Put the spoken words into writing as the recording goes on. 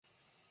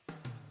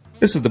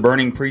This is the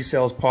Burning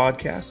Pre-Sales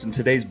Podcast, and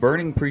today's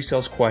Burning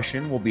Pre-Sales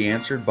question will be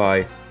answered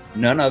by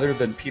none other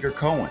than Peter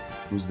Cohen,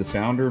 who's the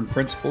founder and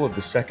principal of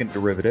The Second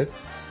Derivative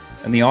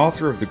and the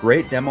author of the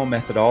great demo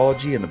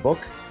methodology and the book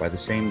by the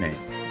same name.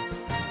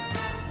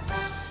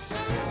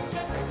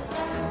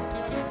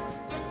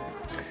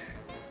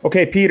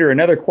 Okay, Peter,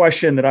 another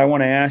question that I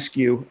want to ask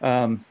you.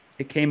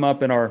 It came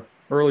up in our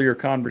earlier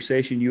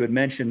conversation. You had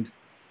mentioned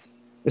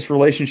this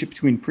relationship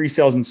between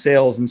pre-sales and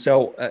sales. And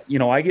so,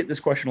 I get this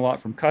question a lot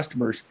from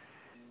customers.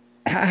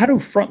 How do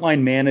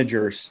frontline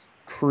managers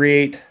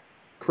create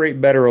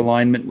better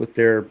alignment with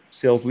their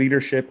sales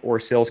leadership or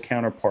sales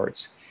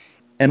counterparts?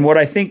 And what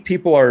I think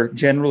people are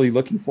generally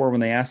looking for when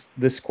they ask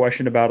this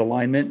question about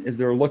alignment is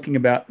they're looking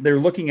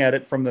at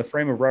it from the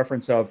frame of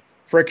reference of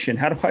friction.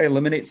 How do I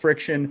eliminate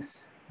friction,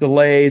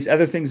 delays,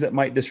 other things that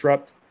might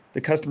disrupt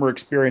the customer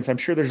experience? I'm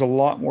sure there's a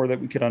lot more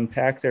that we could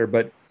unpack there,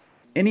 but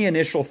any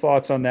initial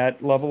thoughts on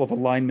that level of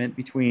alignment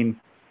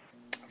between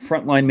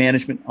frontline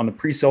management on the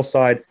pre-sale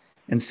side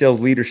and sales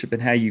leadership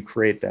and how you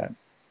create that?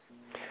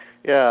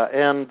 Yeah,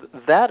 and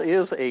that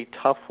is a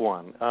tough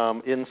one.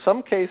 In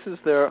some cases,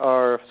 there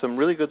are some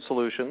really good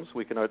solutions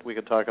we can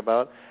talk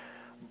about,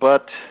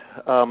 but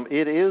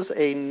it is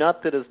a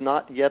nut that has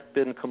not yet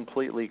been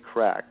completely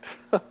cracked.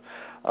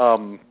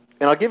 And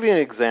I'll give you an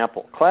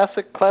example.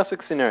 Classic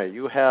scenario.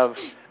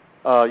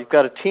 You've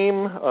got a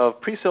team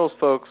of pre-sales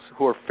folks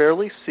who are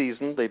fairly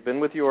seasoned. They've been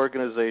with your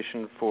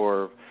organization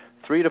for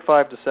 3 to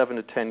 5 to 7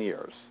 to 10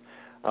 years.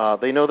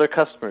 They know their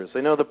customers. They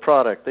know the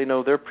product. They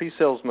know their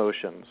pre-sales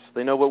motions.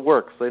 They know what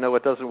works. They know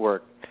what doesn't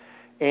work.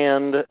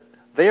 And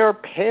they are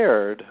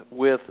paired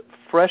with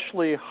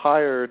freshly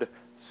hired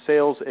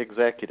sales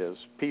executives,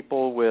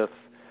 people with,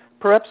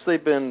 perhaps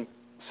they've been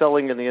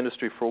selling in the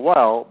industry for a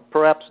while,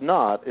 perhaps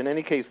not. In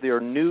any case, they are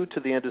new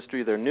to the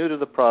industry. They're new to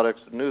the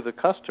products, new to the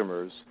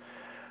customers.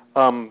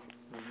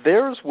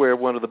 There's where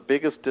one of the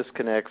biggest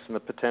disconnects and the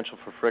potential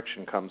for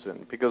friction comes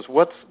in, because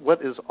what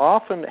is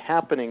often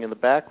happening in the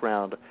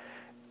background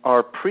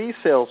are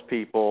pre-sales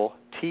people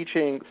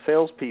teaching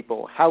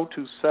salespeople how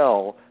to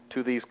sell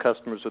to these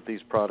customers with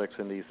these products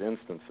in these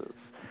instances.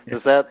 Yeah.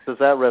 Does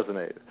that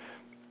resonate?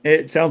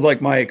 It sounds like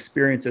my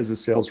experience as a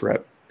sales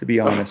rep, to be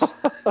honest.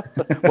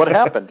 What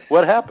happened?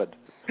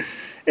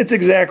 It's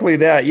exactly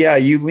that. Yeah,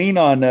 you lean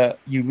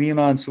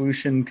on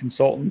solution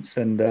consultants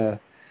and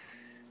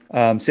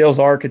sales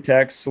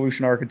architects,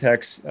 solution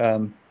architects,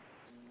 a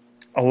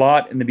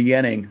lot in the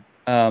beginning.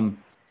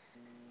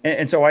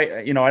 And so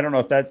I don't know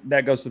if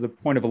that goes to the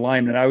point of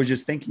alignment. I was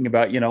just thinking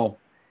about,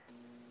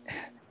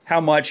 how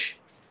much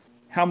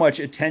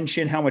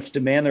attention, how much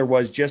demand there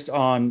was just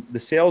on the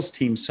sales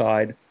team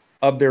side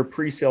of their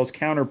pre-sales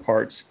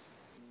counterparts,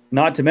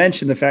 not to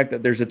mention the fact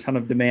that there's a ton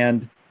of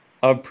demand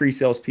of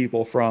pre-sales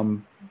people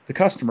from the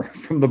customer,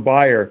 from the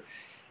buyer.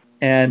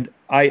 And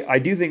I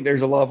do think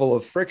there's a level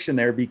of friction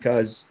there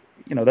because,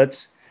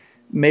 that's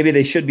maybe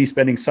they should be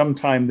spending some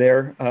time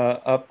there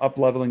up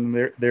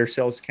leveling their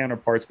sales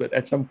counterparts. But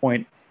at some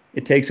point,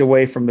 it takes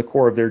away from the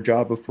core of their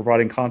job of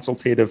providing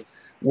consultative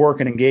work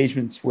and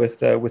engagements with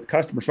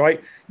customers. So I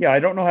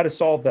don't know how to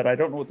solve that. I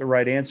don't know what the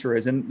right answer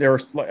is. And there are,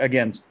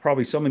 again,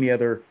 probably so many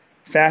other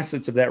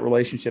facets of that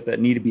relationship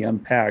that need to be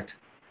unpacked.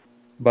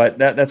 But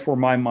that's where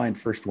my mind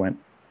first went.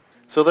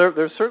 So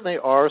there certainly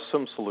are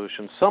some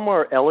solutions. Some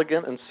are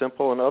elegant and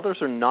simple, and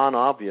others are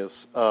non-obvious,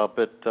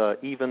 but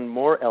even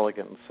more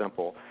elegant and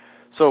simple.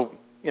 So,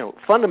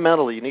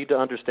 fundamentally, you need to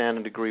understand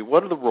and agree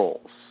what are the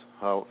roles.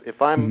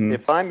 If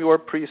I'm your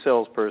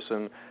pre-sales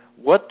person,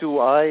 what do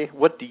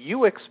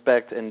you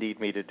expect and need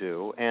me to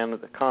do? And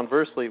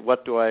conversely,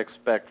 what do I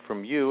expect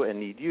from you and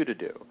need you to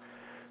do?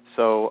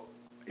 So,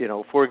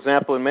 for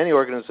example, in many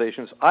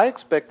organizations, I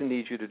expect and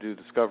need you to do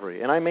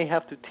discovery, and I may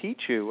have to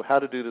teach you how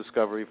to do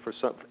discovery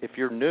if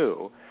you're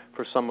new,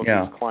 for some of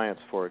these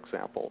clients, for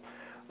example.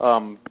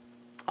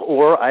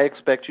 Or I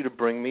expect you to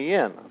bring me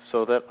in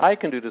so that I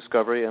can do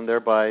discovery, and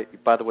thereby,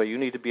 by the way, you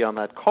need to be on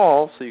that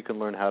call so you can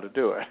learn how to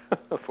do it,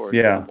 for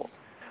example.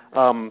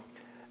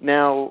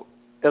 Now,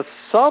 a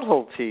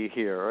subtlety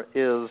here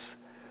is,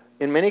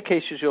 in many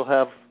cases, you'll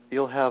have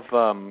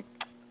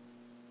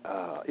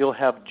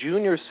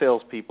junior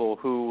salespeople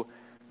who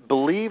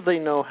believe they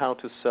know how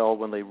to sell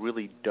when they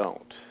really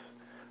don't,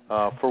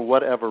 for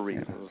whatever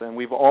reasons. And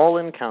we've all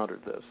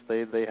encountered this.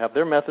 They have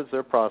their methods,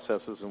 their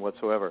processes, and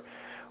whatsoever.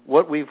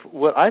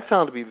 What I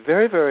found to be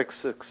very, very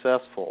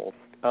successful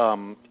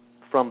from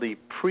the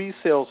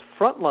pre-sales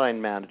frontline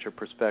manager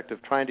perspective,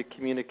 trying to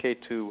communicate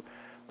to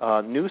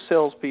new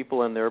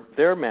salespeople and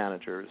their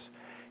managers,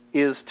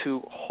 is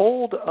to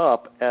hold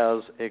up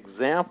as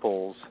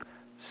examples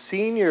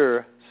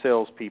senior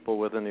salespeople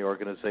within the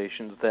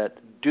organizations that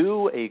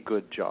do a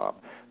good job,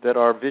 that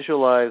are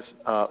visualized,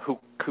 who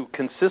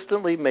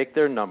consistently make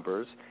their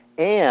numbers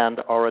and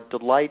are a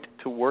delight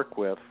to work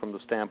with from the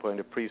standpoint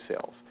of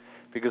pre-sales.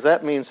 Because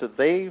that means that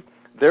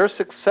they're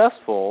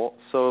successful,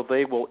 so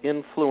they will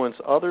influence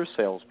other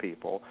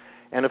salespeople.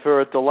 And if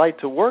they're a delight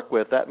to work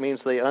with, that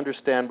means they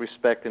understand,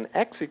 respect, and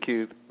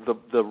execute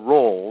the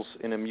roles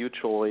in a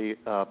mutually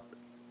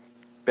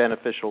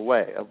beneficial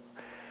way.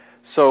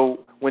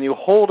 So when you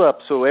hold up,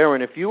 so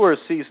Aaron, if you were a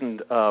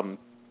seasoned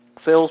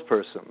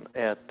salesperson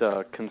at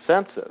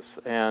Consensus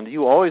and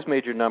you always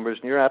made your numbers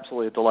and you're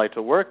absolutely a delight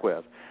to work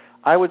with,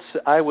 I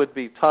would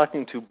be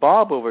talking to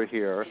Bob over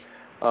here,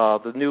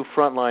 the new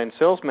frontline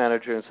sales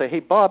manager, and say, hey,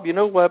 Bob, you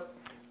know what?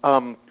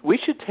 We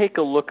should take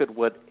a look at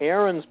what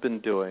Aaron's been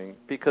doing,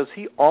 because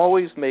he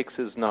always makes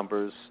his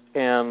numbers,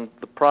 and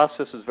the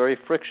process is very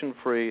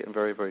friction-free and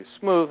very, very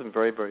smooth and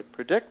very, very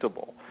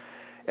predictable.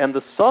 And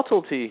the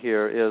subtlety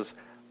here is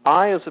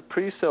I, as a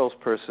pre-sales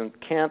person,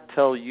 can't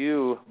tell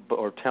you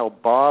or tell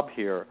Bob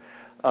here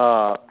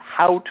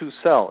how to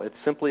sell. It's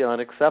simply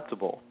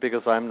unacceptable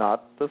because I'm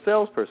not the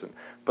salesperson.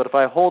 But if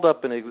I hold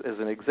up as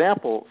an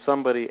example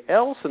somebody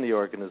else in the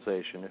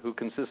organization who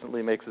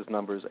consistently makes his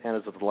numbers and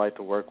is a delight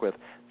to work with,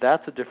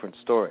 that's a different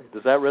story.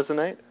 Does that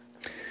resonate?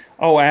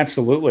 Oh,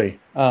 absolutely.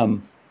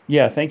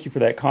 Yeah, thank you for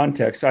that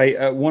context.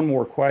 One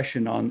more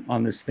question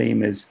on this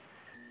theme is,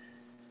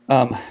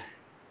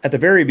 at the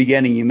very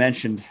beginning, you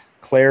mentioned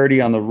clarity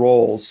on the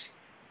roles.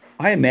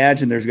 I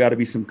imagine there's got to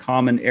be some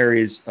common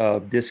areas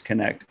of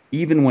disconnect,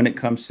 even when it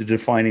comes to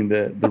defining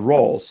the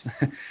roles.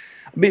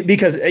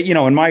 Because,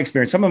 in my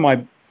experience, some of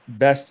my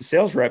best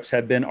sales reps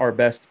have been our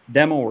best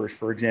demoers,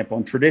 for example.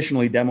 And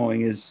traditionally,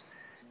 demoing is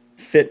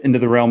fit into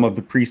the realm of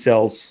the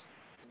pre-sales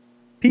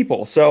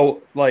people.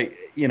 So,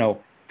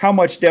 how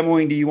much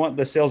demoing do you want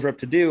the sales rep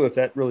to do if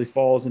that really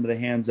falls into the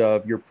hands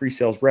of your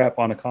pre-sales rep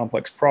on a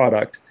complex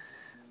product?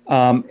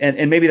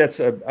 And maybe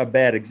that's a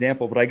bad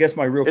example, but I guess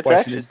my real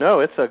question is... No,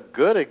 it's a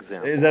good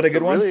example. Is that a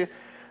good one? Really,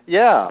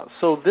 yeah.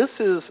 So this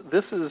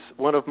is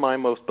one of my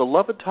most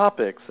beloved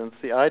topics, and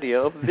it's the idea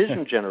of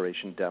vision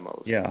generation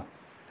demos. Yeah.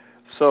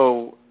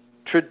 So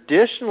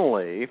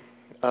traditionally,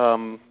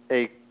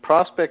 a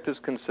prospect is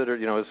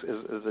considered,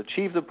 is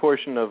achieved a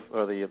portion of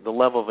the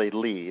level of a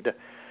lead,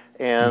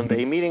 and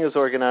a meeting is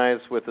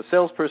organized with the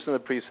salesperson and the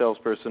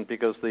pre-salesperson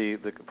because the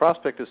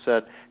prospect has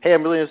said, hey,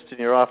 I'm really interested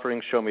in your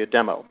offering, show me a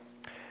demo.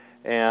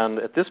 And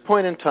at this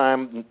point in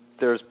time,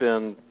 there's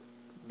been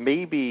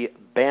maybe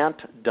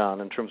BANT done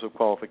in terms of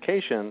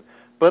qualification,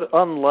 but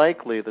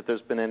unlikely that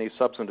there's been any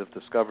substantive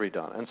discovery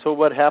done. And so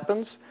what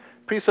happens?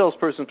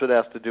 Pre-salesperson's been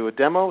asked to do a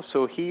demo,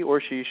 so he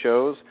or she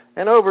shows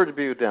an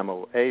overview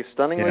demo, a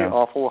stunningly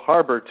awful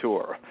harbor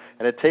tour.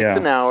 And it takes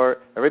an hour.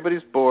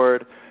 Everybody's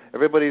bored.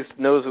 Everybody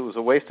knows it was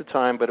a waste of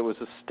time, but it was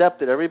a step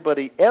that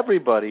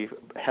everybody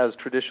has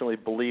traditionally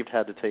believed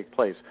had to take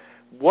place.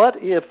 What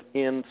if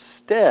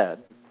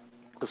instead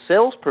the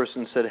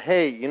salesperson said,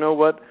 hey, you know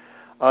what,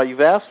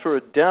 you've asked for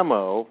a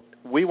demo.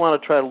 We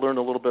want to try to learn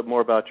a little bit more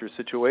about your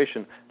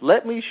situation.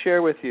 Let me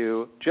share with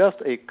you just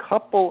a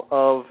couple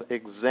of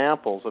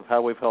examples of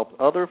how we've helped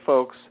other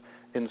folks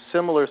in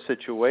similar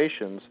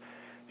situations.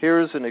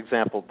 Here's an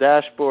example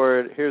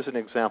dashboard. Here's an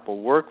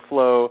example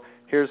workflow.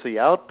 Here's the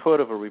output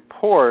of a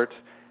report.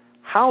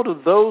 How do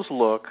those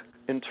look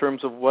in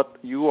terms of what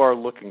you are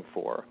looking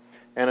for?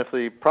 And if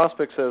the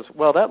prospect says,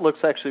 well, that looks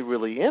actually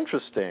really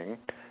interesting,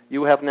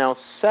 you have now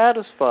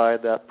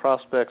satisfied that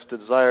prospect's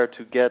desire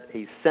to get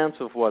a sense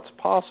of what's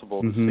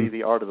possible, to see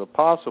the art of the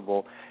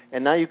possible,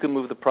 and now you can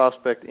move the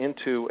prospect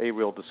into a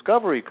real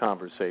discovery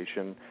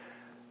conversation,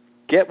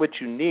 get what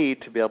you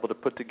need to be able to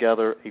put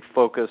together a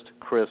focused,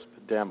 crisp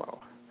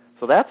demo.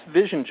 So that's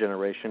vision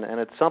generation, and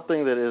it's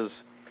something that is,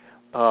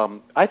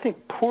 I think,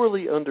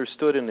 poorly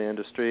understood in the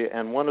industry,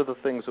 and one of the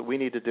things that we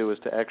need to do is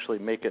to actually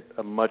make it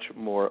a much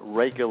more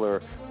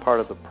regular part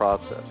of the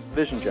process,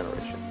 vision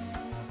generation.